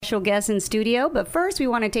special guest in studio. But first, we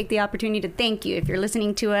want to take the opportunity to thank you. If you're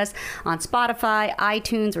listening to us on Spotify,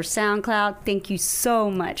 iTunes, or SoundCloud, thank you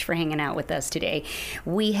so much for hanging out with us today.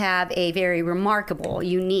 We have a very remarkable,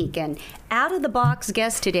 unique, and out-of-the-box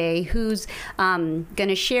guest today who's going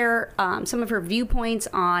to share some of her viewpoints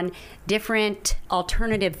on different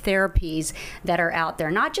alternative therapies that are out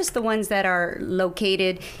there. Not just the ones that are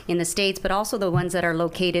located in the States, but also the ones that are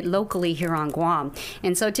located locally here on Guam.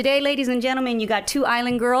 And so today, ladies and gentlemen, you got two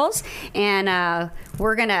island girls, and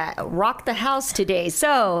we're going to rock the house today.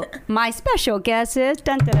 So my special guest is,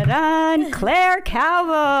 dun, dun, dun, dun, Clare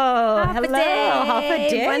Calvo. Hello.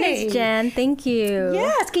 Buenas, Jen. Thank you.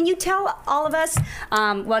 Yes. Can you tell all of us,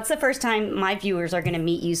 well, it's the first time my viewers are going to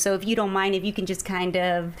meet you. So if you don't mind, if you can just kind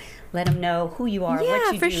of let them know who you are,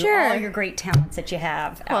 what you do, sure. all your great talents that you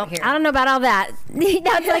have out here. I don't know about all that.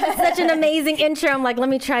 That's like such an amazing intro. I'm like, let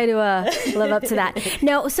me try to live up to that.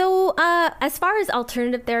 No, so as far as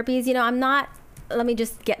alternative therapies, you know, I'm not, let me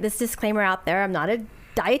just get this disclaimer out there. I'm not a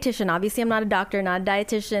dietitian. Obviously, I'm not a doctor, not a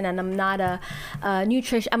dietitian, and I'm not a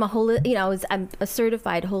nutrition. I'm I'm a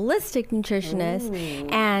certified holistic nutritionist. Ooh.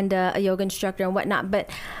 And a yoga instructor and whatnot. But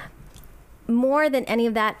more than any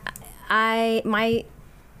of that, my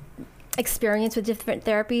experience with different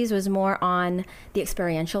therapies was more on the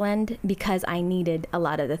experiential end, because I needed a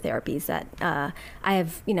lot of the therapies that I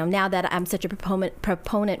have, you know, now that I'm such a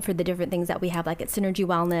proponent for the different things that we have, like at Synergy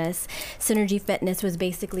Wellness. Synergy Fitness was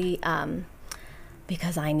basically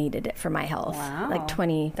because I needed it for my health. Wow. Like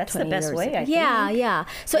 20 That's 20 the best years. way, I think. Yeah.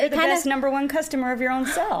 So you're it the kind best number one customer of your own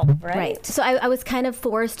self, right? Right. So I was kind of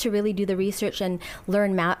forced to really do the research and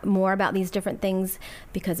learn more about these different things,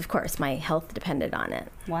 because, of course, my health depended on it.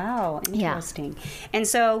 Wow. Interesting. Yeah. And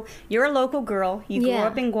so you're a local girl. You grew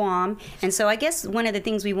up in Guam. And so I guess one of the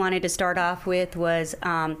things we wanted to start off with was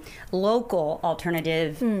local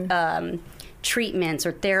alternative treatments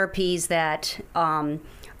or therapies that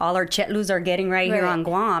all our Chetlus are getting right here on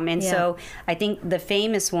Guam. And so I think the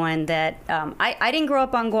famous one that I didn't grow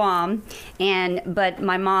up on Guam, but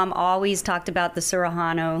my mom always talked about the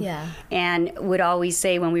suruhana and would always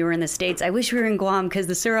say when we were in the States, I wish we were in Guam because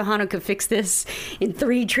the suruhana could fix this in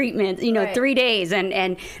 3 treatments, 3 days.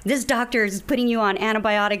 And this doctor is putting you on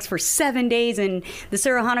antibiotics for 7 days, and the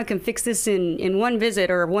suruhana can fix this in 1 visit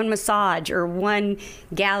or 1 massage or 1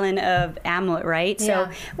 gallon of amulet, right? So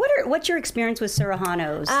what's your experience with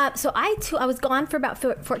suruhanos? So I was gone for about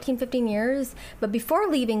 14, 15 years. But before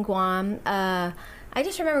leaving Guam, I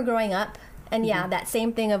just remember growing up. And that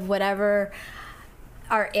same thing of whatever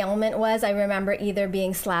our ailment was, I remember either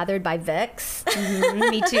being slathered by Vicks.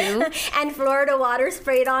 Me too. And Florida water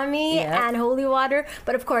sprayed on me and holy water.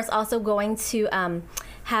 But of course, also going to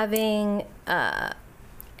having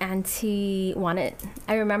Auntie wanted.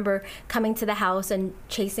 I remember coming to the house and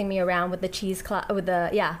chasing me around with the cheesecloth, with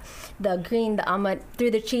the green, the omelet through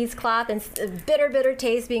the cheesecloth, and bitter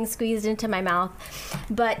taste being squeezed into my mouth.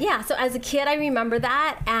 But so as a kid, I remember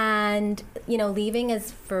that, and leaving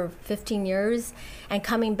as for 15 years and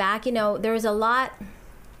coming back. There was a lot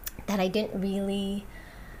that I didn't really.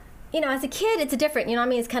 As a kid, it's different.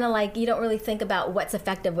 It's kind of like you don't really think about what's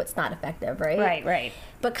effective, what's not effective, right? Right.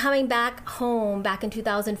 But coming back home back in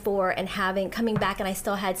 2004 and coming back and I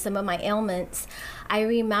still had some of my ailments, I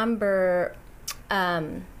remember,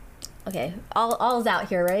 all's out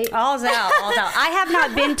here, right? All's out. I have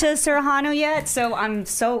not been to Suruhana yet, so I'm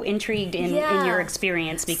so intrigued in your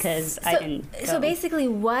experience because I didn't go. So basically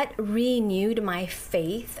what renewed my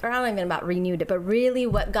faith, or I don't even know about renewed it, but really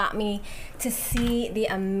what got me to see the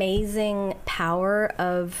amazing power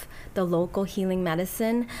of the local healing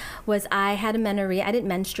medicine was I had amenorrhea. I didn't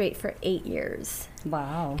menstruate for 8 years.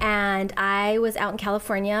 Wow. And I was out in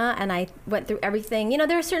California and I went through everything.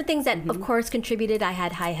 There are certain things that, of course, contributed. I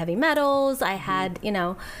had high heavy metals. I had,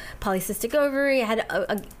 polycystic ovary. I had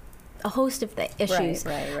a host of issues.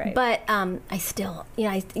 Right. But I still,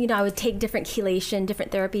 I would take different chelation,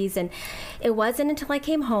 different therapies. And it wasn't until I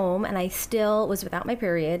came home and I still was without my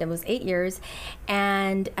period. It was 8 years.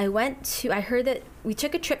 And I heard that we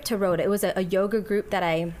took a trip to Rhoda. It was a yoga group that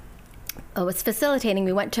I was facilitating.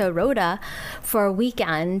 We went to Rhoda for a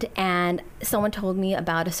weekend, and someone told me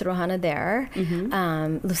about a suruhana there,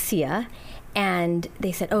 Lucia, and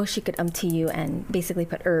they said, she could to you and basically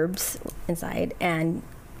put herbs inside and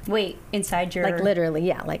wait, inside your... Like literally,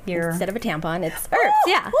 instead of a tampon, it's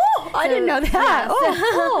herbs, I didn't know that.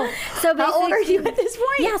 So how old are you at this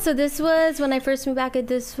point? Yeah, so this was, when I first moved back,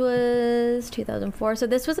 this was 2004. So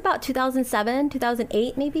this was about 2007,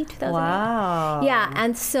 2008, maybe 2008. Wow. Yeah,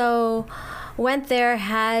 and so went there,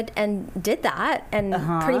 and did that, and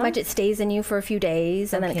pretty much it stays in you for a few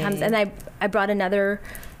days, and then it comes, and I brought another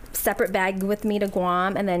separate bag with me to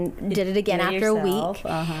Guam, and then did it again after a week.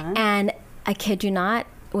 And I kid you not,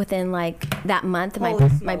 within like that month,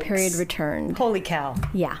 my period returned. Holy cow!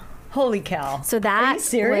 Yeah. Holy cow! So that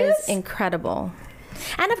was incredible.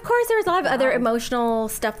 And of course, there was a lot of other emotional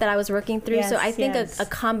stuff that I was working through. So I think a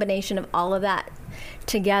combination of all of that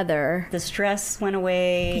together. The stress went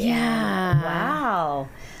away. Yeah. Wow.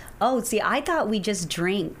 Oh, see, I thought we just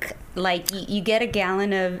drink. Like, you get a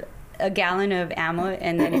gallon of ammo,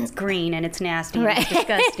 and then it's green and it's nasty and it's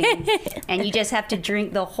disgusting, and you just have to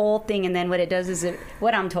drink the whole thing. And then what it does is,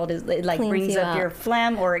 what I'm told is, it like brings up your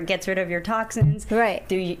phlegm, or it gets rid of your toxins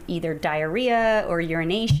through either diarrhea or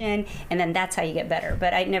urination, and then that's how you get better.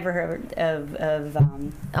 But I'd never heard of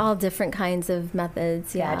all different kinds of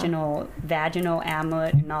methods. Vaginal ammo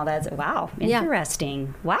and all that. Wow,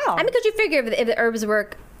 interesting. Wow. I mean, because you figure if the herbs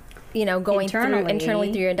work, going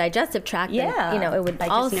internally through your digestive tract, then, it would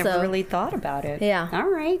also... I just never really thought about it. Yeah. All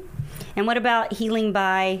right. And what about healing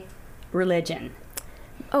by religion?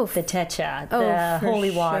 Oh, the techa, the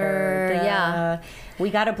holy water.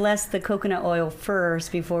 We got to bless the coconut oil first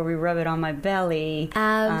before we rub it on my belly.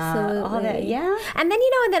 Absolutely. All that, yeah. And then,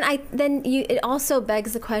 it also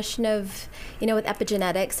begs the question of, with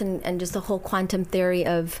epigenetics and just the whole quantum theory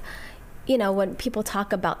of, when people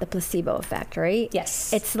talk about the placebo effect, right?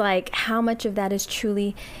 Yes. It's like, how much of that is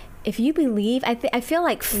truly, if you believe, I feel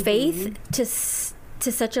like faith to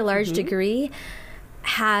such a large degree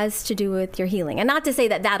has to do with your healing. And not to say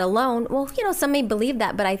that alone, well, some may believe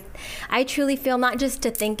that, but I truly feel, not just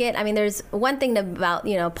to think it. I mean, there's one thing about,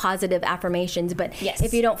 positive affirmations, but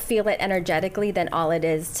if you don't feel it energetically, then all it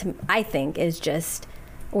is, I think, is just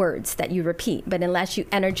words that you repeat. But unless you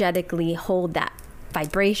energetically hold that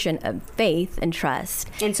vibration of faith and trust,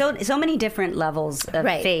 and so many different levels of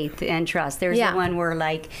faith and trust. There's the one where,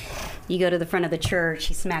 like, you go to the front of the church,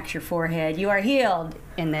 he smacks your forehead, you are healed,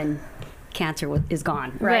 and then cancer is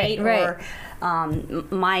gone, right? Or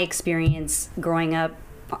my experience growing up,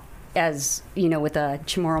 as with a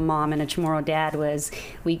Chamorro mom and a Chamorro dad, was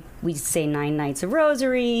we say 9 nights of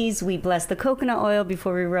rosaries, we bless the coconut oil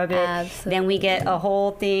before we rub it. Absolutely. Then we get a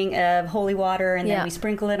whole thing of holy water, and then we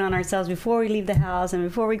sprinkle it on ourselves before we leave the house and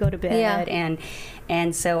before we go to bed.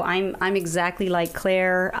 And so I'm exactly like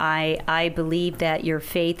Claire. I believe that your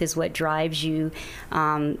faith is what drives you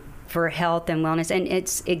for health and wellness, and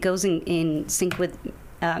it goes in sync with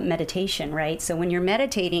meditation, right? So when you're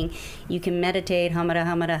meditating, you can meditate hamada,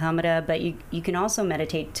 hamada, hamada, but you can also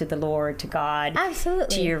meditate to the Lord, to God,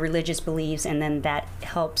 to your religious beliefs, and then that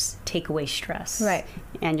helps take away stress. Right.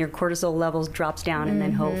 And your cortisol levels drops down, and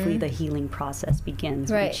then hopefully the healing process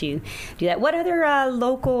begins once you do that. What other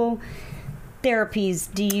local therapies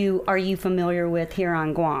are you familiar with here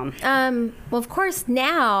on Guam? Well, of course,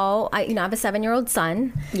 now I have a 7-year-old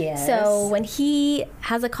son. Yes. So when he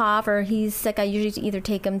has a cough or he's sick, I usually either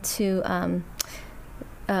take him to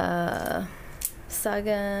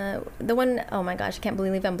Saga, the one, oh my gosh, I can't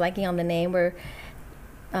believe I'm blanking on the name, where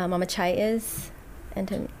Mama Chai is,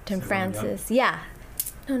 and Tim Francis. Yeah.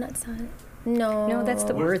 No, not Saga. No, that's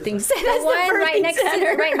the birthing center. The one right next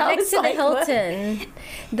to the Hilton.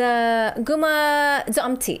 The Guma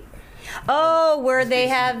Zomti. Oh, where they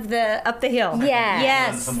have the up the hill.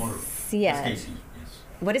 Yes. Yes.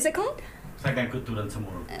 What is it called?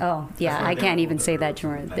 Oh, yeah, I can't even say that,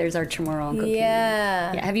 Chamorro. There's our Chamorro Uncle Ken.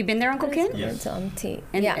 Yeah. Have you been there, Uncle Ken? Yes.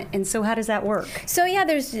 And so how does that work? So,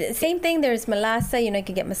 there's the same thing. There's Malasa. You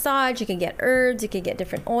can get massage. You can get herbs. You can get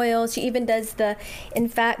different oils. She even does in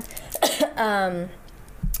fact,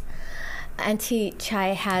 Auntie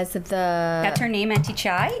Chai has the... That's her name, Auntie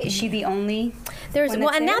Chai? Is she the only...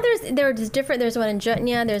 and now there's different. There's one in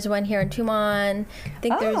Jutnya. There's one here in Tumon. I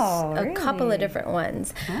think there's a couple of different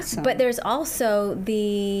ones. Awesome. But there's also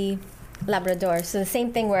the Labrador. So the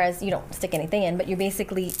same thing, whereas you don't stick anything in, but you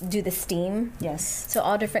basically do the steam. Yes. So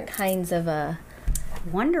all different kinds of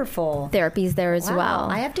wonderful therapies there as well.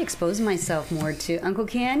 I have to expose myself more to Uncle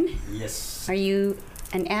Ken. Yes. Are you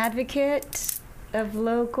an advocate of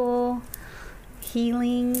local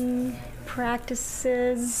healing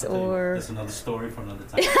practices, or that's another story for another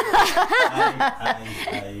time. I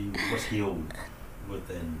was healed with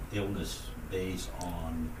an illness based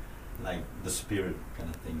on like the spirit kind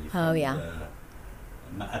of thing.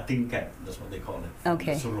 I think that's what they call it.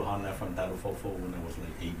 Okay. The suruhana from Tarufofo when I was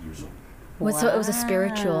like 8 years old. Wow. So it was a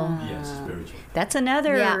spiritual. Yes, spiritual. That's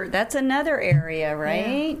another area,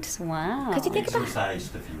 right? Yeah. Wow. Could you think about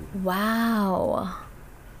exercised a few. Wow.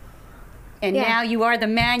 And now you are the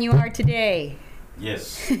man you are today.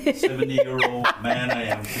 Yes, 70-year-old man I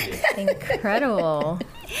am today. Incredible.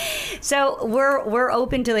 So we're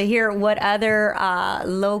open to hear what other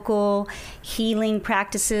local healing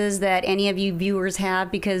practices that any of you viewers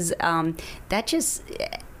have, because that just,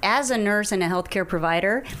 as a nurse and a healthcare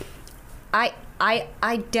provider,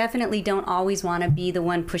 I definitely don't always want to be the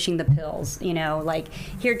one pushing the pills, like,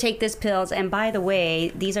 here, take this pills. And by the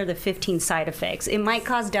way, these are the 15 side effects. It might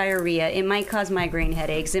cause diarrhea. It might cause migraine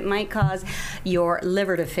headaches. It might cause your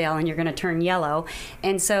liver to fail and you're going to turn yellow.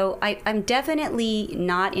 And so I'm definitely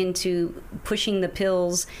not into pushing the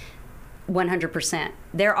pills 100%.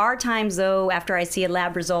 There are times, though, after I see a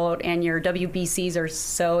lab result and your WBCs are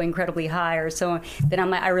so incredibly high, or so, that I'm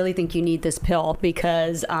like, I really think you need this pill,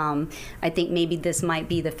 because I think maybe this might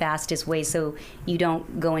be the fastest way so you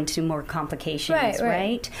don't go into more complications,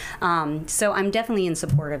 right? So I'm definitely in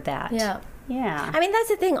support of that. Yeah. I mean, that's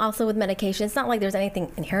the thing also with medication. It's not like there's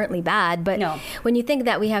anything inherently bad, but when you think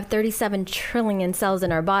that we have 37 trillion cells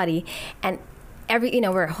in our body, and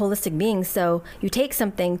we're holistic beings, so you take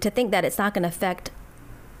something to think that it's not going to affect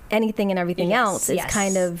anything and everything else is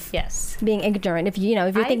kind of being ignorant. If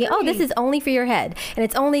you're thinking, oh, this is only for your head, and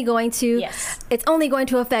it's only going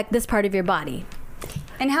to affect this part of your body.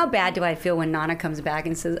 And how bad do I feel when Nana comes back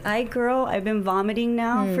and says, girl, I've been vomiting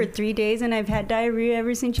now for 3 days and I've had diarrhea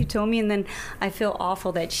ever since you told me. And then I feel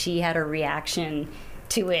awful that she had a reaction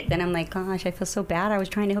to it. Then I'm like, gosh, I feel so bad. I was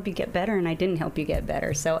trying to help you get better and I didn't help you get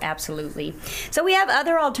better. So absolutely. So we have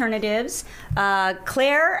other alternatives.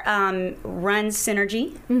 Claire runs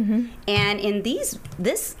Synergy, and in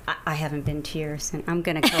this I haven't been to yours, and I'm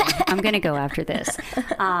gonna go after this.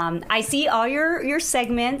 I see all your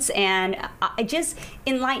segments, and I just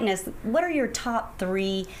enlighten us. What are your top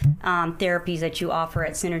 3 therapies that you offer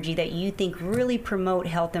at Synergy that you think really promote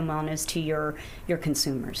health and wellness to your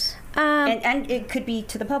consumers? And it could be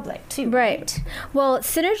to the public too, right? Well,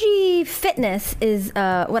 Synergy Fitness is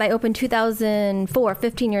what I opened 2004,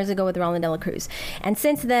 15 years ago with Roland Dela Cruz. And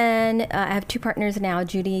since then, I have 2 partners now,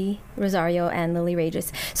 Judy Rosario and Lily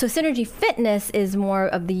Regis. So Synergy Fitness is more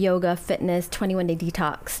of the yoga, fitness, 21-day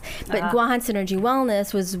detox. But Guahan Synergy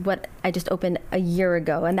Wellness was what I just opened a year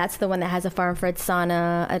ago. And that's the one that has a far-infrared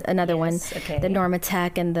sauna, another one, the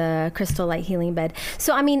Normatec and the Crystal Light Healing Bed.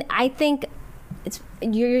 So, I mean, I think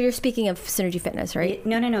you're speaking of Synergy Fitness, right?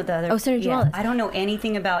 No, the other. Oh, Synergy Wellness. I don't know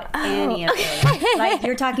anything about any of those. Like,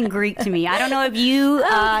 you're talking Greek to me. I don't know if you,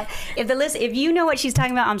 if you know what she's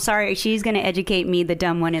talking about. I'm sorry, she's going to educate me, the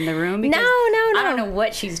dumb one in the room. Because I don't know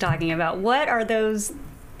what she's talking about. What are those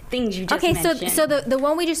things you just mentioned? So the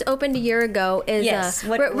one we just opened a year ago is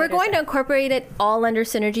we're going to incorporate it all under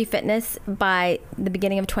Synergy Fitness by the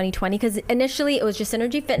beginning of 2020, because initially it was just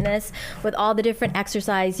Synergy Fitness with all the different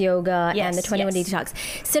exercise, yoga, and the 21-day detox.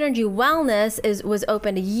 Synergy Wellness was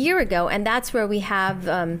opened a year ago, and that's where we have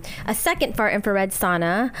a second far infrared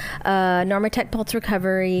sauna, Normatec Pulse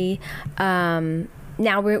Recovery.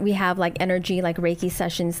 Now we have like energy, like Reiki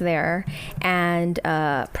sessions there, and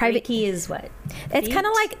private. Reiki is what? It's kind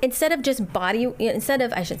of like instead of body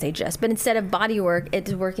work,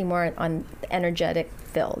 it's working more on the energetic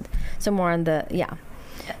field. So more on the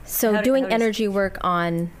So doing energy work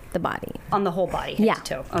on the body, on the whole body, head to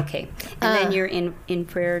toe. Okay, and then you're in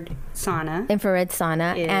infrared sauna.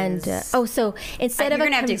 And so instead of you're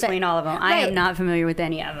gonna have to explain all of them. I am not familiar with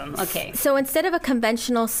any of them. Okay. So instead of a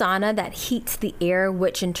conventional sauna that heats the air,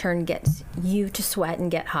 which in turn gets you to sweat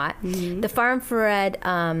and get hot, the far infrared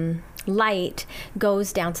light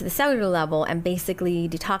goes down to the cellular level and basically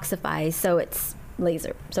detoxifies. So it's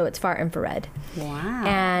laser, so it's far infrared. Wow.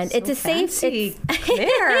 And it's a safe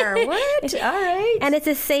Claire, what? All right. And it's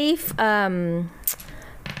a safe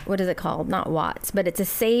what is it called? Not watts, but it's a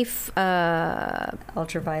safe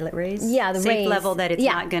ultraviolet rays. Yeah, the safe rays. Level that it's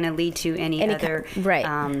not going to lead to any other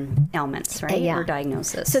ailments, right? Or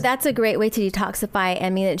diagnosis. So that's a great way to detoxify. I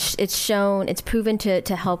mean, it's proven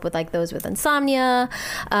to help with like those with insomnia,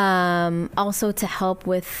 also to help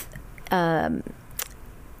with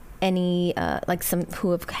any like some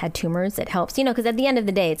who have had tumors. It helps, because at the end of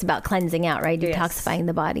the day it's about cleansing out, right? Detoxifying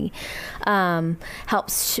the body.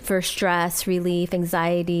 Helps for stress relief,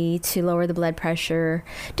 anxiety, to lower the blood pressure,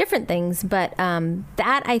 different things. But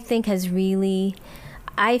that I think has really,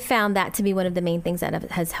 I found that to be one of the main things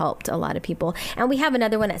that has helped a lot of people. And we have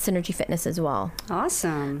another one at Synergy Fitness as well.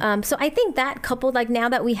 Awesome. So I think that coupled, like now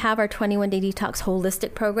that we have our 21-day detox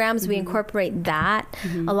holistic programs, we incorporate that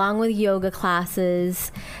along with yoga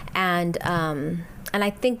classes. And I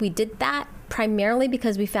think we did that primarily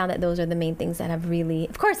because we found that those are the main things that have really,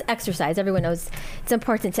 of course, exercise. Everyone knows it's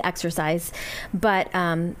important to exercise. But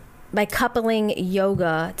by coupling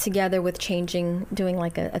yoga together with doing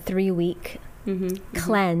like a 3-week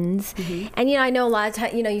cleanse. And, you know, I know a lot of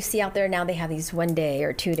times, you know, you see out there now they have these 1 day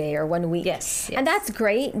or 2 day or 1 week. Yes. And that's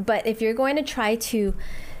great. But if you're going to try to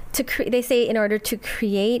they say in order to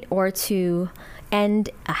create or to end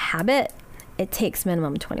a habit, it takes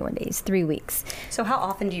minimum 21 days, 3 weeks. So how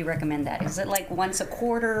often do you recommend that? Is it like once a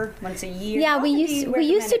quarter, once a year? Yeah, we used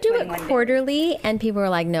to do it quarterly, and people were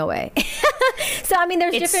like, no way. So, I mean,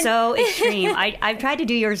 there's it's different... so extreme. I've tried to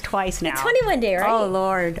do yours twice now. 21 day, right? Oh,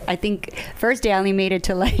 Lord. I think first day I only made it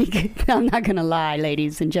to like, I'm not going to lie,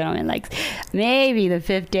 ladies and gentlemen, like maybe the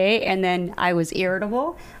 5th day, and then I was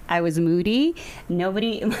irritable. I was moody.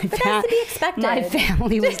 Nobody, that's to be expected. My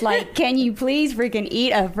family was like, "Can you please freaking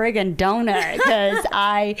eat a friggin' donut?"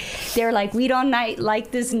 Because they're like, "We don't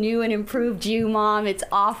like this new and improved you, Mom. It's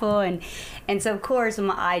awful." And so of course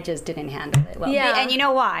I just didn't handle it well. Yeah. And you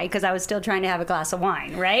know why? Because I was still trying to have a glass of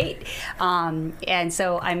wine, right? And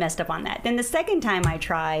so I messed up on that. Then the second time I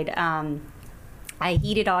tried, I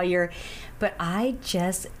heated all year, but I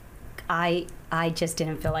just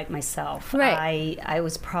didn't feel like myself. Right. I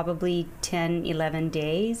was probably 10, 11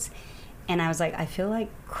 days, and I was like, I feel like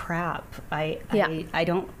crap. I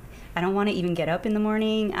don't want to even get up in the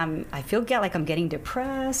morning. I feel like I'm getting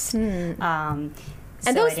depressed.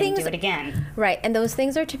 And so those I didn't things, do it again. Right, and those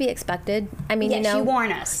things are to be expected. I mean, Yes, you know, you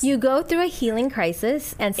warn us. You go through a healing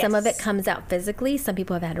crisis, and some of Yes. it comes out physically. Some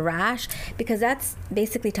people have had a rash because that's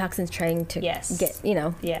basically toxins trying to get, you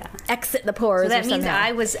know, exit the pores. So that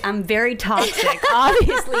means I'm very toxic,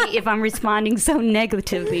 obviously, if I'm responding so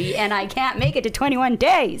negatively, and I can't make it to 21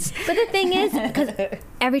 days. But the thing is, because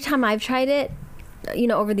every time I've tried it, you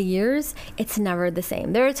know, over the years, it's never the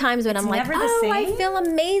same. There are times when I'm like, I feel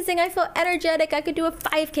amazing. I feel energetic. I could do a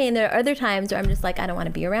 5K. And there are other times where I'm just like, I don't want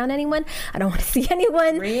to be around anyone. I don't want to see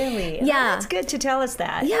anyone. Really? Yeah. Oh, that's good to tell us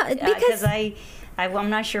that. Yeah, because I'm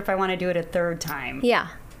not sure if I want to do it a third time. Yeah.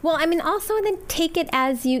 Well, I mean, also then take it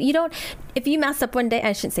as you don't, if you mess up one day,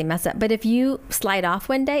 I shouldn't say mess up, but if you slide off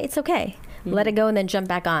one day, it's okay. Let it go and then jump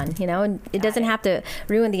back on, you know, and it doesn't have to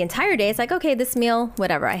ruin the entire day. It's like, okay, this meal,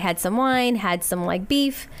 whatever. I had some wine, had some like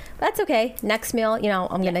beef. That's okay. Next meal, you know,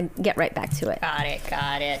 I'm going to get right back to it.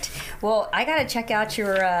 Got it. Well, I got to check out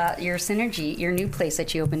your Synergy, your new place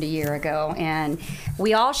that you opened a year ago, and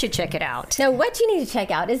we all should check it out. Now, what you need to check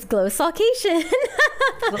out is Glow Sulcation.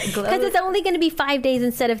 Because it's only going to be 5 days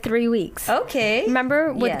instead of 3 weeks. Okay.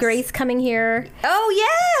 Remember with Grace coming here? Oh,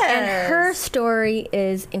 yes. And her story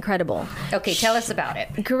is incredible. Okay, tell us about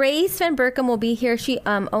it. Grace Van Berkom will be here. She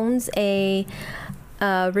owns a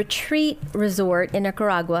retreat resort in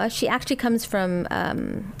Nicaragua. She actually comes from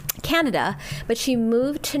Canada, but she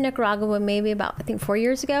moved to Nicaragua maybe about, I think, 4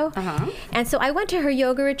 years ago. And so I went to her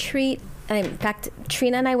yoga retreat. And in fact,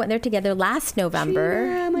 Trina and I went there together last November.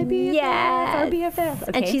 Trina, my BFF, our BFF.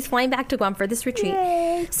 Okay. And she's flying back to Guam for this retreat.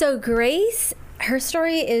 Yay. So Grace, her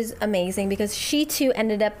story is amazing because she too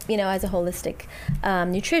ended up, you know, as a holistic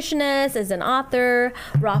nutritionist, as an author,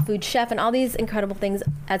 raw food chef, and all these incredible things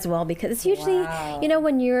as well. Because it's usually, you know,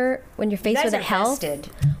 when you're faced with a health,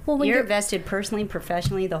 well, when you're vested personally,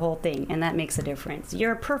 professionally, the whole thing, and that makes a difference.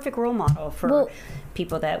 You're a perfect role model for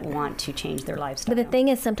people that want to change their lifestyle. But the thing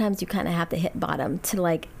is, sometimes you kind of have to hit bottom to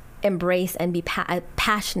like embrace and be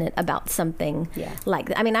passionate about something. Like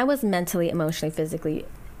that. I mean, I was mentally, emotionally, physically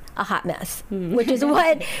a hot mess, which is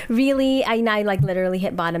what really I like literally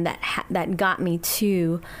hit bottom that got me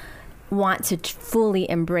to want to fully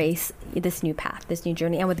embrace this new path, this new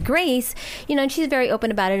journey. And with Grace, you know, and she's very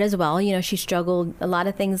open about it as well. You know, she struggled a lot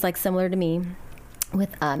of things like similar to me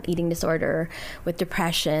with eating disorder, with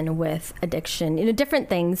depression, with addiction, you know, different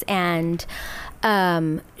things. And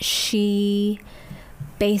she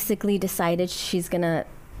basically decided she's going to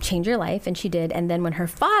change her life, and she did. And then when her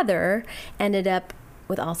father ended up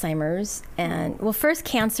with Alzheimer's, and first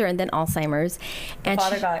cancer and then Alzheimer's. And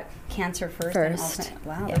father got cancer first. And Alzheimer's.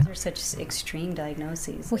 Wow, those are such extreme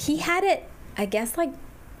diagnoses. Well, he had it, I guess, like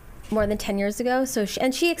more than 10 years ago. So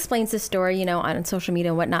she explains the story, you know, on social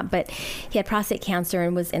media and whatnot, but he had prostate cancer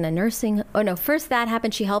and was in a nursing. Oh no, first that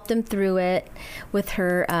happened. She helped him through it with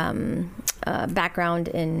her background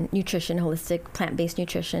in nutrition, holistic plant-based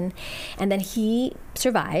nutrition. And then he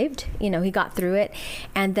survived, you know, he got through it.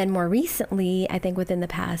 And then more recently, I think within the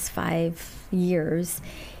past 5 years,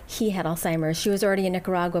 he had Alzheimer's. She was already in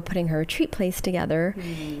Nicaragua putting her retreat place together.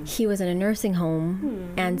 He was in a nursing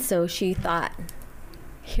home. And so she thought,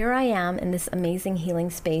 here I am in this amazing healing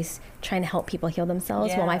space trying to help people heal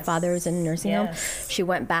themselves while my father is in a nursing home. She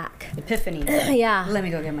went back. Epiphany. Yeah. Let me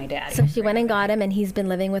go get my dad. So she went and got him, and he's been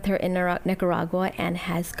living with her in Nicaragua and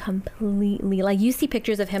has completely, like, you see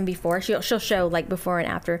pictures of him before. She'll show, like, before and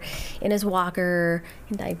after in his walker,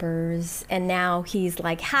 in diapers, and now he's,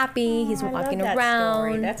 like, happy. He's walking I love that around.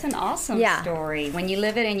 Story. That's an awesome story. When you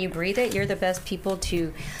live it and you breathe it, you're the best people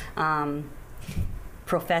to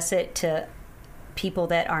profess it to people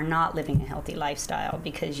that are not living a healthy lifestyle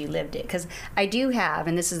because you lived it. Because I do have,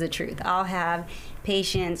 and this is the truth, I'll have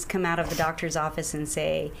patients come out of the doctor's office and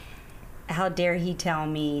say, how dare he tell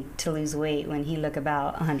me to lose weight when he look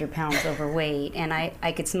about 100 pounds overweight, and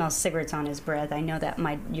I could smell cigarettes on his breath. I know that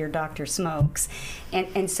your doctor smokes.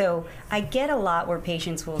 And so I get a lot where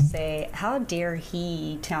patients will say, how dare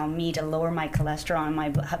he tell me to lower my cholesterol and my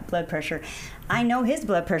blood pressure. I know his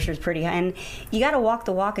blood pressure is pretty high, and you got to walk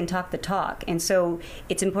the walk and talk the talk. And so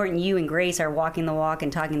it's important you and Grace are walking the walk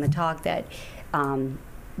and talking the talk, that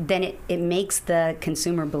then it makes the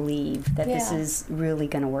consumer believe that this is really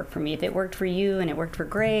going to work for me. If it worked for you, and it worked for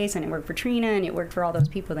Grace, and it worked for Trina, and it worked for all those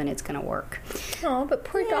people, then it's going to work. Oh, but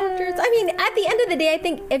poor doctors. I mean, at the end of the day, I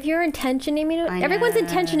think if your intention, everyone's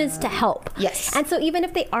intention is to help. Yes. And so even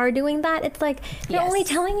if they are doing that, it's like, they're only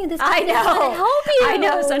telling you this to I know. help you. I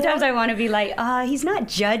know. Sometimes I want to be like, he's not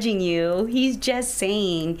judging you. He's just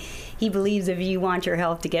saying he believes if you want your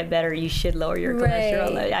health to get better, you should lower your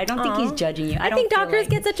cholesterol. I don't think he's judging you. I think doctors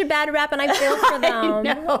get such a bad rap, and I feel for them. I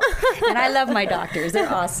know. And I love my doctors.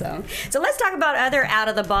 They're awesome. So let's talk about other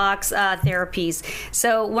out-of-the-box therapies.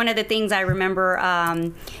 So one of the things I remember,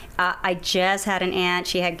 I just had an aunt.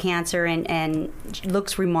 She had cancer and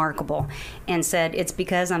looks remarkable, and said, it's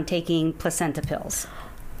because I'm taking placenta pills.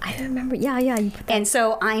 I remember. Yeah. You put that. And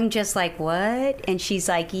so I'm just like, what? And she's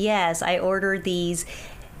like, yes, I ordered these.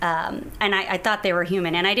 And I thought they were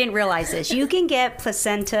human, and I didn't realize this. You can get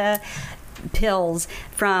placenta pills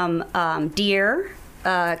from deer,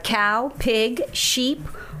 cow, pig, sheep,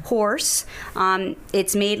 horse.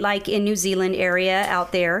 It's made like in New Zealand area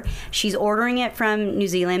out there. She's ordering it from New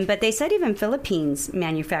Zealand, but they said even Philippines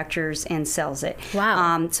manufactures and sells it.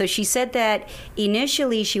 Wow. So she said that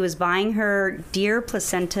initially she was buying her deer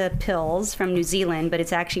placenta pills from New Zealand, but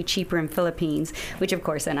it's actually cheaper in Philippines, which of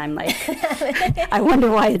course then I'm like, I wonder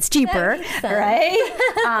why it's cheaper,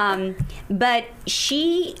 right? But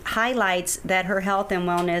she highlights that her health and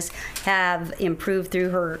wellness have improved through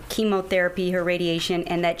her chemotherapy, her radiation,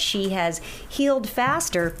 and that she has healed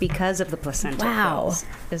faster because of the placenta pills.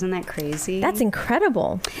 Isn't that crazy? That's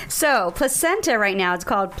incredible. So placenta right now, it's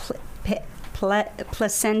called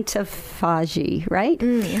placentophagy, right?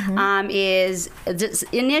 Mm-hmm. Is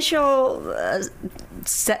initial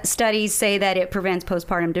studies say that it prevents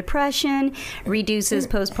postpartum depression, reduces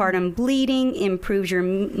postpartum bleeding, improves your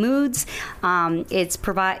moods.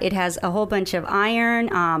 It has a whole bunch of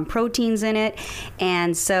iron, proteins in it,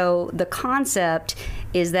 and so the concept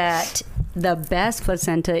is that the best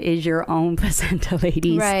placenta is your own placenta,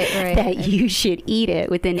 ladies. Right. That you should eat it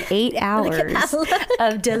within 8 hours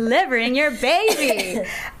of delivering your baby.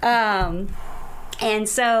 And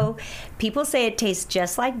so people say it tastes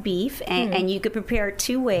just like beef, and you could prepare it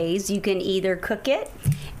two ways. You can either cook it,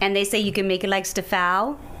 and they say you can make it like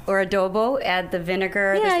stafao or adobo, add the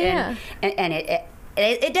vinegar. And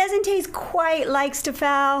it doesn't taste quite like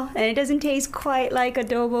stafao, and it doesn't taste quite like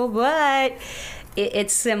adobo, but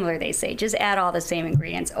it's similar, they say. Just add all the same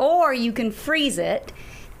ingredients. Or you can freeze it,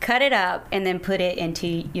 cut it up, and then put it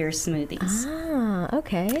into your smoothies. Ah,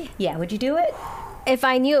 okay. Yeah, would you do it? If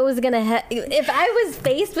I knew it was going to if I was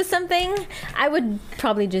faced with something, I would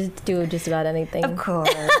probably just do just about anything. Of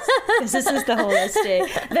course. Because this is the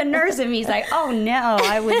holistic. The nurse in me is like, oh no,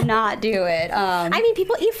 I would not do it. I mean,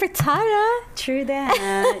 people eat frittata. True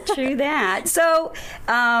that. So,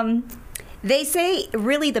 they say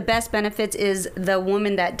really the best benefits is the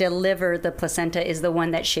woman that delivered the placenta is the one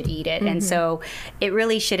that should eat it. And so it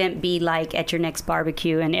really shouldn't be like at your next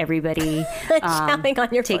barbecue and everybody on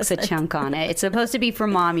your takes a chunk on it. It's supposed to be for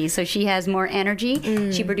mommy, so she has more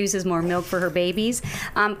energy. She produces more milk for her babies.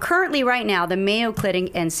 Currently, right now, the Mayo Clinic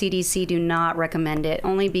and CDC do not recommend it,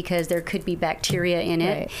 only because there could be bacteria in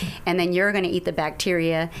it. And then you're going to eat the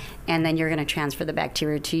bacteria, and then you're going to transfer the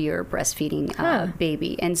bacteria to your breastfeeding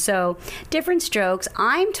baby. And so different strokes.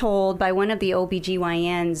 I'm told by one of the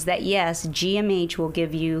OBGYNs that yes, GMH will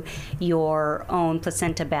give you your own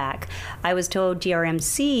placenta back. I was told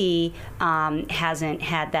GRMC hasn't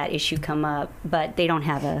had that issue come up, but they don't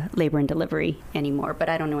have a labor and delivery anymore. But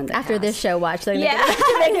I don't know when that after has. This show, watch. They're yeah,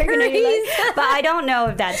 but I don't know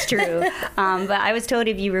if that's true. But I was told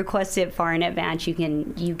if you request it far in advance, you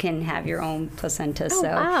can have your own placenta. Oh,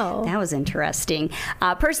 wow. That was interesting.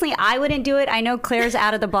 Personally, I wouldn't do it. I know Claire's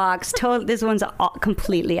out of the box. This one's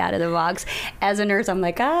completely out of the box. As a nurse, I'm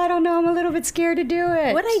like, I don't know. I'm a little bit scared to do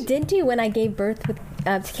it. What I did do when I gave birth to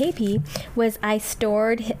KP was I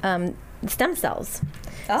stored stem cells.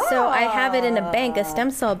 Oh. So I have it in a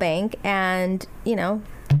stem cell bank, and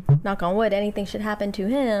knock on wood, anything should happen to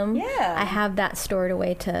him. Yeah, I have that stored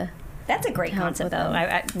away to. That's a great concept, though.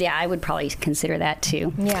 I would probably consider that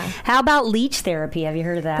too. Yeah. How about leech therapy? Have you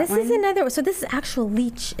heard of that? This is another. So this is actual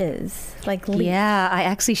leeches, like leech. Yeah, I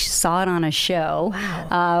actually saw it on a show.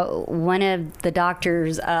 Wow. One of the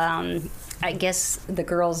doctors. I guess the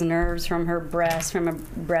girl's nerves from a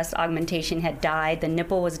breast augmentation had died. The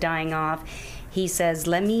nipple was dying off. He says,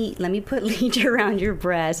 let me put leech around your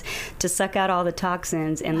breast to suck out all the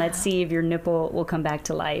toxins, and let's see if your nipple will come back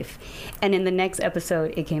to life. And in the next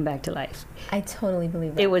episode, it came back to life. I totally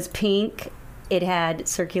believe that. It was pink. It had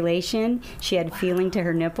circulation. She had feeling to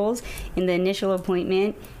her nipples. In the initial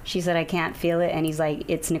appointment, she said, I can't feel it. And he's like,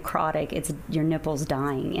 it's necrotic. Your nipple's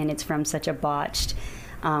dying. And it's from such a botched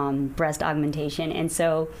breast augmentation. And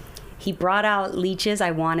so he brought out leeches, I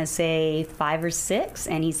want to say 5 or 6,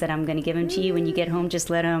 and he said, I'm going to give them to you when you get home. Just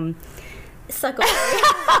let them suck away.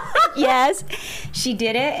 Yes, she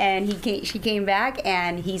did it, and she came back,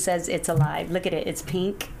 and he says it's alive. Look at it, it's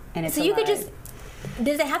pink, and it's alive. You could just.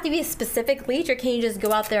 Does it have to be a specific leech, or can you just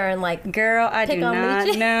go out there and Girl, I do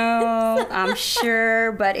not know. I'm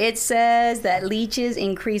sure, but it says that leeches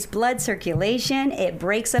increase blood circulation. It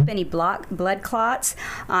breaks up any blood clots.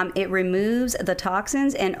 It removes the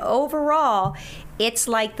toxins, and overall, it's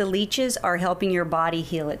like the leeches are helping your body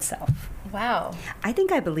heal itself. Wow. I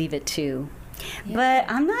think I believe it too. Yeah. But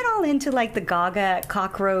I'm not all into the Gaga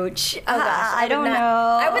cockroach. Oh gosh, I don't know.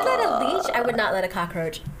 I would let a leech. I would not let a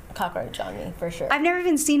cockroach on me, for sure. I've never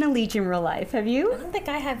even seen a leech in real life. Have you? I don't think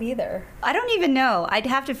I have either. I don't even know. I'd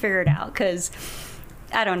have to figure it out because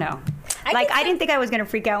I don't know. I didn't think I was going to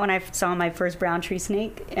freak out when I saw my first brown tree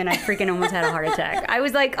snake, and I freaking almost had a heart attack. I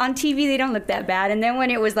was like, on TV, they don't look that bad. And then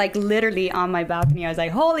when it was literally on my balcony, I was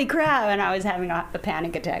like, holy crap. And I was having a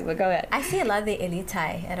panic attack. But go ahead. I see a lot of the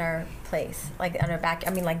elitae at our place, on our back.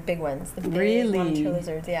 I mean, big ones. The big really? Long-tailed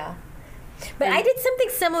lizards, yeah. But I did something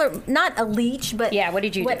similar, not a leech, but yeah. What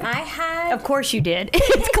did you do? What I had, of course you did.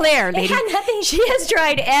 It's Claire, lady. It had nothing. She has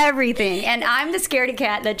tried everything, and I'm the scaredy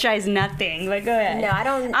cat that tries nothing. But go ahead. No, I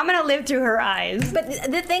don't. I'm gonna live through her eyes. But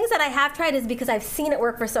the things that I have tried is because I've seen it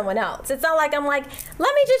work for someone else. It's not like I'm let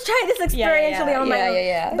me just try this experientially on my own.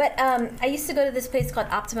 Yeah. But I used to go to this place called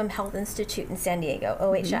Optimum Health Institute in San Diego,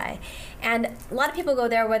 OHI, and a lot of people go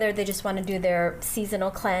there whether they just want to do their seasonal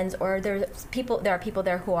cleanse, or there are people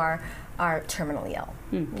there who are terminally ill.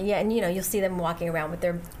 Yeah, and you'll see them walking around with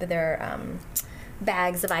their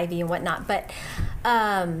bags of IV and whatnot. But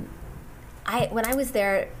when I was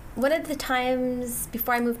there, one of the times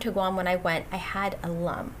before I moved to Guam, when I went, I had a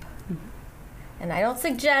lump. And I don't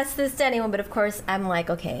suggest this to anyone, but of course I'm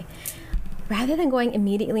like, okay, rather than going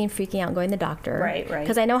immediately and freaking out and going to the doctor, right,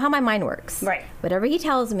 because I know how my mind works. Right. Whatever he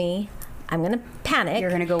tells me, I'm going to panic. You're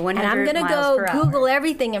going to go 100 miles per hour. And I'm going to go Google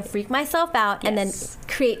everything and freak myself out, and then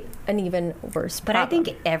create an even worse problem. But I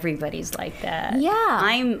think everybody's like that. Yeah.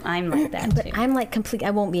 I'm like that too. But I'm complete.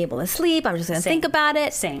 I won't be able to sleep. I'm just going to think about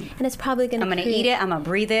it. Same. And it's probably going to I'm going to eat it. I'm going to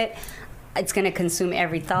breathe it. It's going to consume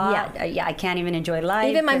every thought. Yeah. I can't even enjoy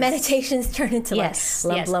life. Even my meditations turn into yes.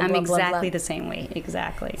 I'm exactly the same way.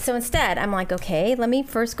 Exactly. So instead, I'm like, okay, let me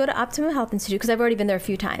first go to Optimum Health Institute, because I've already been there a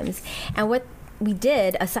few times. And what we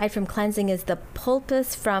did, aside from cleansing, is the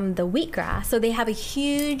pulpus from the wheatgrass. So they have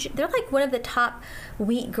they're one of the top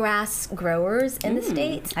wheatgrass growers in the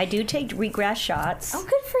States. I do take wheatgrass shots. Oh,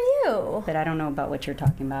 good for you. But I don't know about what you're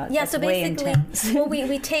talking about. Yeah, That's so basically, well, we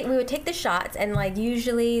would take the shots, and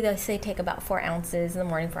usually they say take about 4 ounces in the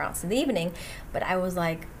morning, 4 ounces in the evening. But I was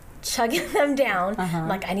chugging them down,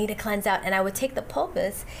 I need to cleanse out. And I would take the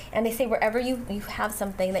pulpus, and they say wherever you have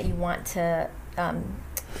something that you want to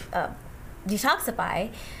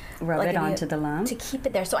detoxify, rub it onto the lump to keep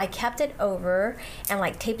it there. So I kept it over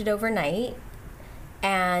and taped it overnight,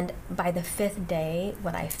 and by the 5th day,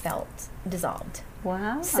 what I felt dissolved.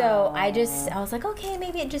 Wow. So I was like, okay,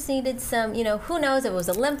 maybe it just needed some, who knows if it was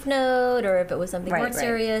a lymph node or if it was something more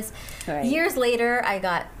serious. Right. Years later,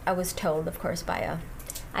 I was told, of course, by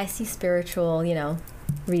I see spiritual,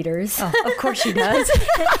 readers. Oh, of course she does.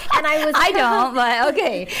 And I don't, but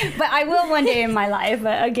okay. But I will one day in my life.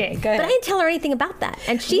 But okay, go ahead. But I didn't tell her anything about that.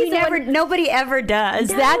 And she's nobody ever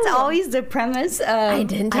does. No. That's always the premise of I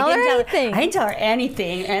didn't tell her anything. I didn't tell her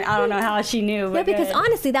anything, and I don't know how she knew. Yeah, because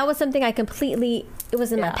honestly, that was something it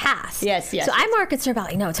was in my past. Yes. So I'm more concerned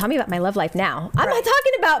about, tell me about my love life now. I'm not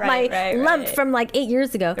talking about my lump from like 8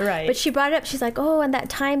 years ago. Right. But she brought it up. She's like, oh, and that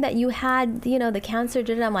time that you had, the cancer,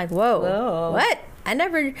 I'm like, whoa. What? I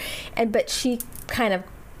never, but she kind of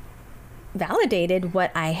validated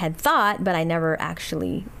what I had thought, but I never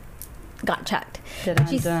actually got checked.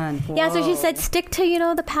 Done. Yeah, so she said, stick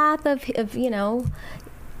to, the path of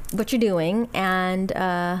what you're doing and,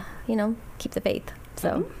 keep the faith.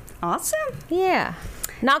 So. Awesome. Yeah.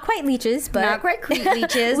 Not quite leeches, but... Not quite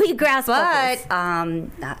leeches. We grasp But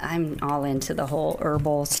I'm all into the whole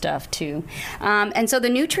herbal stuff, too. And so the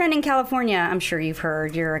new trend in California, I'm sure you've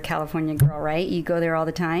heard, you're a California girl, right? You go there all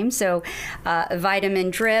the time. So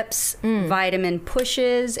vitamin drips, vitamin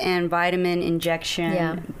pushes, and vitamin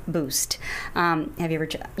injection boost. Have you ever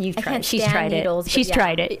tried? You've tried. She's tried needles, it. She's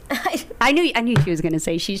tried it. I knew she was going to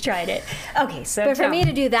say she's tried it. Okay, so but for me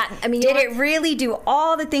to do that, I mean, did it really do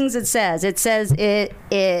all the things it says? It says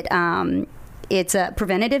it's a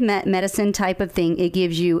preventative medicine type of thing. It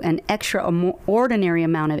gives you an extraordinary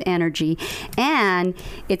amount of energy, and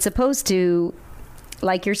it's supposed to,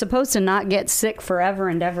 like, you're supposed to not get sick forever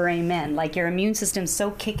and ever, amen. Like, your immune system's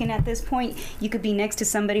so kicking at this point, you could be next to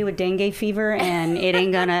somebody with dengue fever and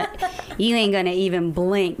you ain't gonna even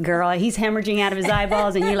blink, girl. He's hemorrhaging out of his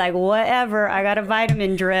eyeballs and you're like, whatever, I got a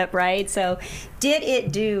vitamin drip, right? So did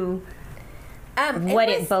it do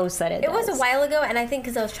it boasts that it does? It was a while ago, and I think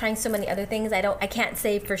because I was trying so many other things, I can't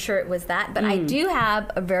say for sure it was that, but I do have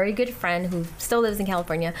a very good friend who still lives in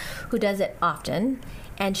California who does it often,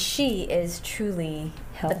 and she is truly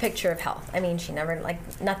the picture of health. I mean, she never,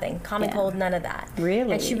 nothing, common cold, none of that.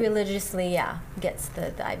 Really? And she religiously, gets the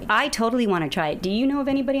IV. I totally want to try it. Do you know of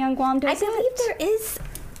anybody on Guam does I believe there is,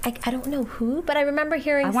 I don't know who, but I remember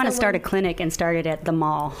hearing I want to start a clinic and start it at the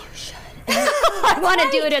mall. You should. I want to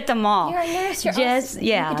do it at the mall. You're a nurse. You can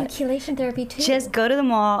do chelation therapy too. Just go to the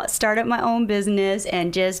mall, start up my own business,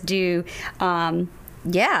 and just do.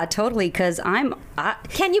 Totally. Because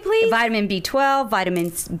Can you please? Vitamin B12,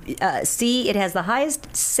 vitamin C. It has the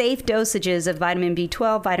highest safe dosages of vitamin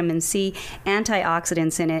B12, vitamin C,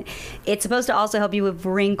 antioxidants in it. It's supposed to also help you with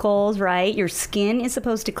wrinkles, right? Your skin is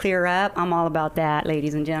supposed to clear up. I'm all about that,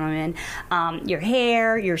 ladies and gentlemen. Your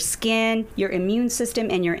hair, your skin, your immune system,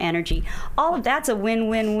 and your energy. All of that's a win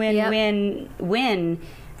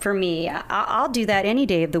for me. I'll do that any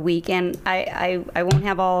day of the week, and I won't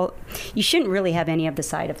have you shouldn't really have any of the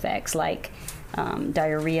side effects like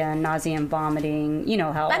diarrhea, nausea, and vomiting. You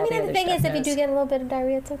know how. I mean, the thing is, if you do get a little bit of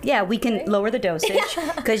diarrhea, it's okay. Yeah, we can lower the dosage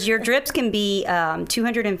because your drips can be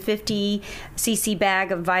 250 cc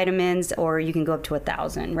bag of vitamins, or you can go up to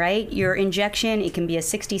 1,000. Right? Your injection, it can be a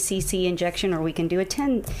 60 cc injection, or we can do a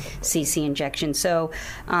 10 cc injection. So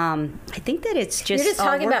I think that it's just. You're just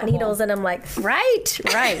talking about needles, and I'm like, right.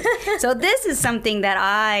 So this is something that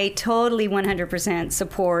I totally 100%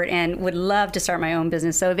 support and would love to start my own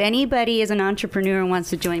business. So if anybody is an entrepreneur and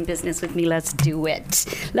wants to join business with me, let's do it.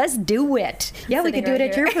 Yeah, we could do it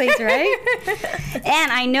at your place, right?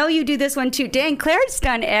 And I know you do this one too. Dang, Claire's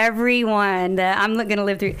done every one that I'm going to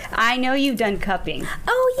live through. I know you've done cupping.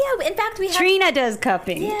 Oh, yeah. In fact, we have... Trina does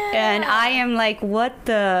cupping. Yeah. And I am like, what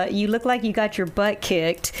the... You look like you got your butt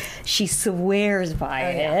kicked. She swears by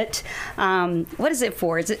it. What is it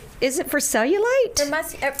for? Is it for cellulite?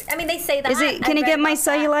 They say that. Can it get my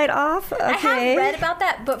cellulite off? Okay. I have read about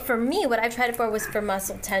that, but for me, what I've tried it for was for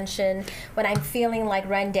muscle tension, when I'm feeling like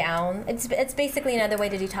run down. It's basically another way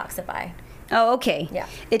to detoxify. Oh, okay. Yeah.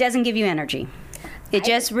 It doesn't give you energy. It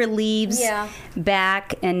just relieves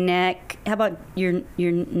back and neck. How about your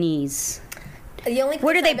knees? The only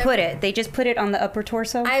Where do they put it? They just put it on the upper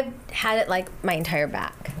torso? I've had it like my entire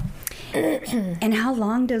back. And how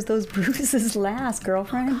long does those bruises last,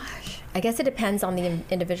 girlfriend? Oh, gosh. I guess it depends on the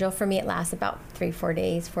individual. For me, it lasts about 4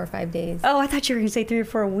 or 5 days. Oh, I thought you were going to say 3 or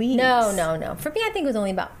 4 weeks. No. For me, I think it was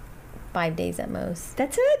only about 5 days at most.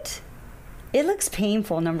 That's it? It looks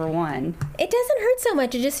painful, number one. It doesn't hurt so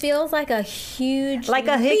much. It just feels like a huge Like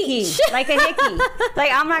a hickey. Like a hickey.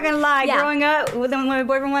 Like, I'm not going to lie. Yeah. Growing up, when my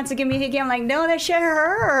boyfriend wants to give me a hickey, I'm like, no, that shit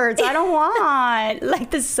hurts. I don't want.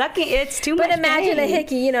 Like, the sucking, it's too much But imagine pain. a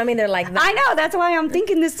hickey, you know, I mean, they're like that. I know. That's why I'm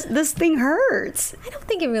thinking this thing hurts. I don't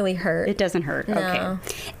think it really hurts. It doesn't hurt. No. Okay.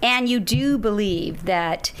 And you do believe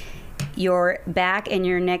that your back and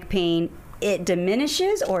your neck pain, it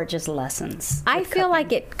diminishes or it just lessens? I feel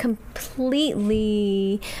like it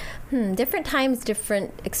completely, different times,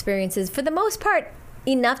 different experiences. For the most part,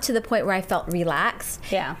 enough to the point where I felt relaxed.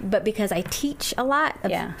 Yeah. But because I teach a lot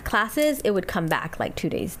of classes, it would come back like 2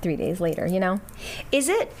 days, 3 days later, you know? Is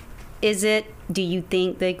it, do you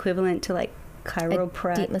think, the equivalent to like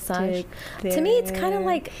chiropractic? Deep massage. To me, it's kind of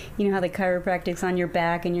like, you know how the chiropractic's on your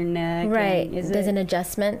back and your neck, right? Is There's it an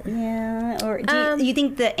adjustment. Yeah. Or do you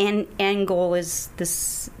think the end goal is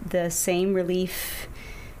the same relief,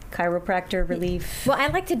 chiropractor relief? Well, I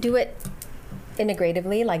like to do it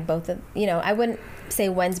integratively, like both of, you know, I wouldn't say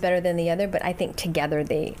one's better than the other, but I think together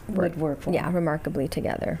they would work for them. remarkably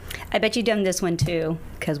together. I bet you've done this one too,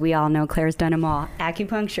 because we all know Claire's done them all.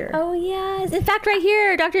 Acupuncture. Oh yes, in fact, right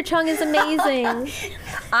here, Dr. Chung is amazing.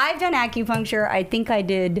 I've done acupuncture. I think I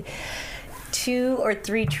did 2 or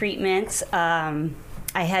 3 treatments. I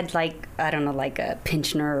had like a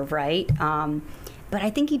pinched nerve, right? But I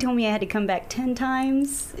think he told me I had to come back 10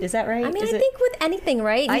 times. Is that right? I mean, I think with anything,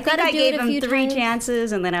 right? I think I gave him 3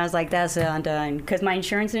 chances, and then I was like, that's it, I'm done. Because my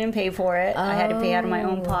insurance didn't pay for it. I had to pay out of my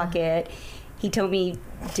own pocket. He told me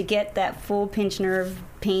to get that full pinched nerve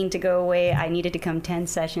pain to go away, I needed to come 10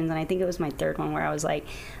 sessions. And I think it was my 3rd one where I was like,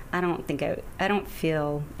 I don't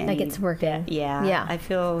feel any, like it's working. Yeah. I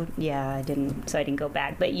feel, I didn't go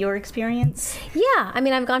back. But your experience? Yeah. I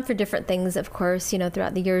mean, I've gone for different things, of course, you know,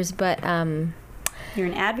 throughout the years, but you're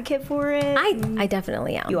an advocate for it? I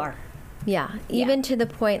definitely am. You are? Yeah. Even to the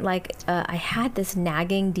point, like, I had this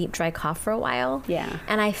nagging, deep, dry cough for a while. Yeah.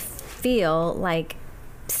 And I feel like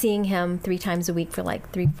seeing him 3 times a week for like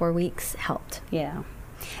 3-4 weeks helped. Yeah.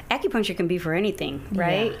 Acupuncture can be for anything,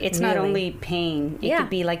 right? It's really. not only pain. It could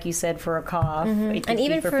be, like you said, for a cough. It could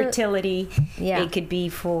be for fertility. Yeah. It could be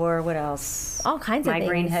for, what else? All kinds of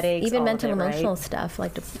migraine, things. headaches, even all mental, of it, emotional right? stuff,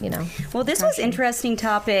 like, you know. Well, this was interesting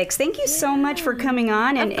topics. Thank you so much for coming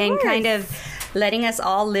on and kind of letting us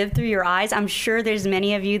all live through your eyes. I'm sure there's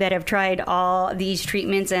many of you that have tried all these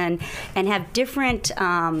treatments and have different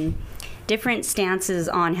stances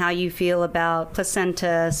on how you feel about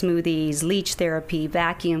placenta, smoothies, leech therapy,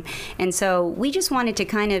 vacuum. And so we just wanted to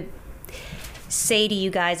kind of say to you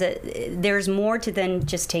guys that there's more to than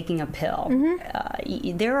just taking a pill.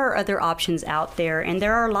 There are other options out there, and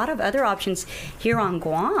there are a lot of other options here on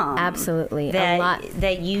Guam. Absolutely. That, a lot.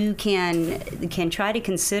 that you can try to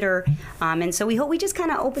consider. And so we hope we just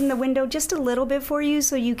kind of open the window just a little bit for you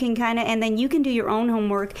so you can kind of, and then you can do your own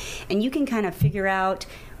homework and you can kind of figure out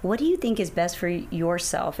what do you think is best for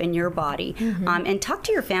yourself and your body? And talk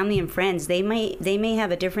to your family and friends. They may have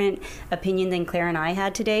a different opinion than Claire and I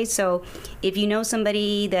had today. So if you know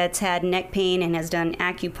somebody that's had neck pain and has done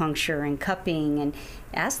acupuncture and cupping, and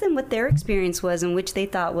ask them what their experience was and which they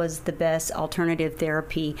thought was the best alternative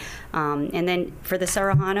therapy. And then for the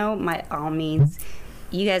suruhana, by all means,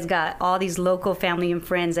 you guys got all these local family and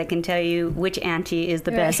friends that can tell you which auntie is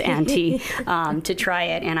the best auntie to try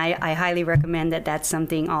it. And I highly recommend that that's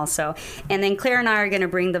something also. And then Claire and I are going to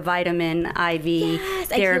bring the vitamin IV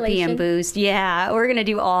therapy and boost. Yeah, we're going to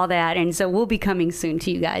do all that. And so we'll be coming soon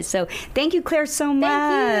to you guys. So thank you, Claire, so much.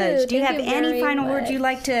 Thank you. Do you have any final words you'd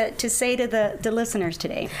like to say to the listeners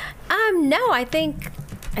today? No, I think,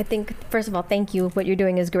 first of all, thank you. What you're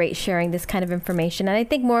doing is great, sharing this kind of information. And I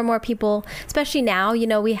think more and more people, especially now, you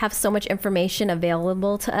know, we have so much information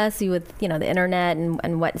available to us with, you know, the internet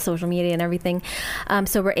and what social media and everything.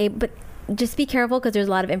 So we're able, but just be careful because there's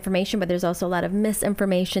a lot of information, but there's also a lot of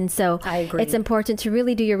misinformation. So I agree. It's important to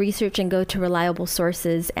really do your research and go to reliable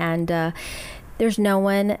sources. And there's no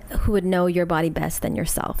one who would know your body best than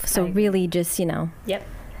yourself. So really just, you know.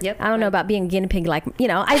 Yep. I don't know about being a guinea pig, like, you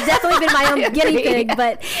know, I've definitely been my own guinea pig,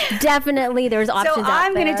 but definitely there's options out there. So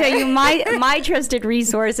I'm going to tell you my trusted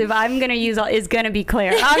resource, if I'm going to use, is going to be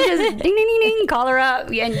Claire. I'm just ding, ding, ding, ding, call her up,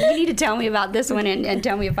 and you need to tell me about this one and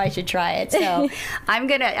tell me if I should try it. So I'm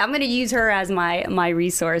gonna use her as my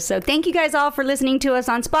resource. So thank you guys all for listening to us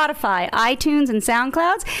on Spotify, iTunes, and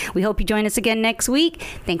SoundClouds. We hope you join us again next week.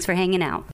 Thanks for hanging out.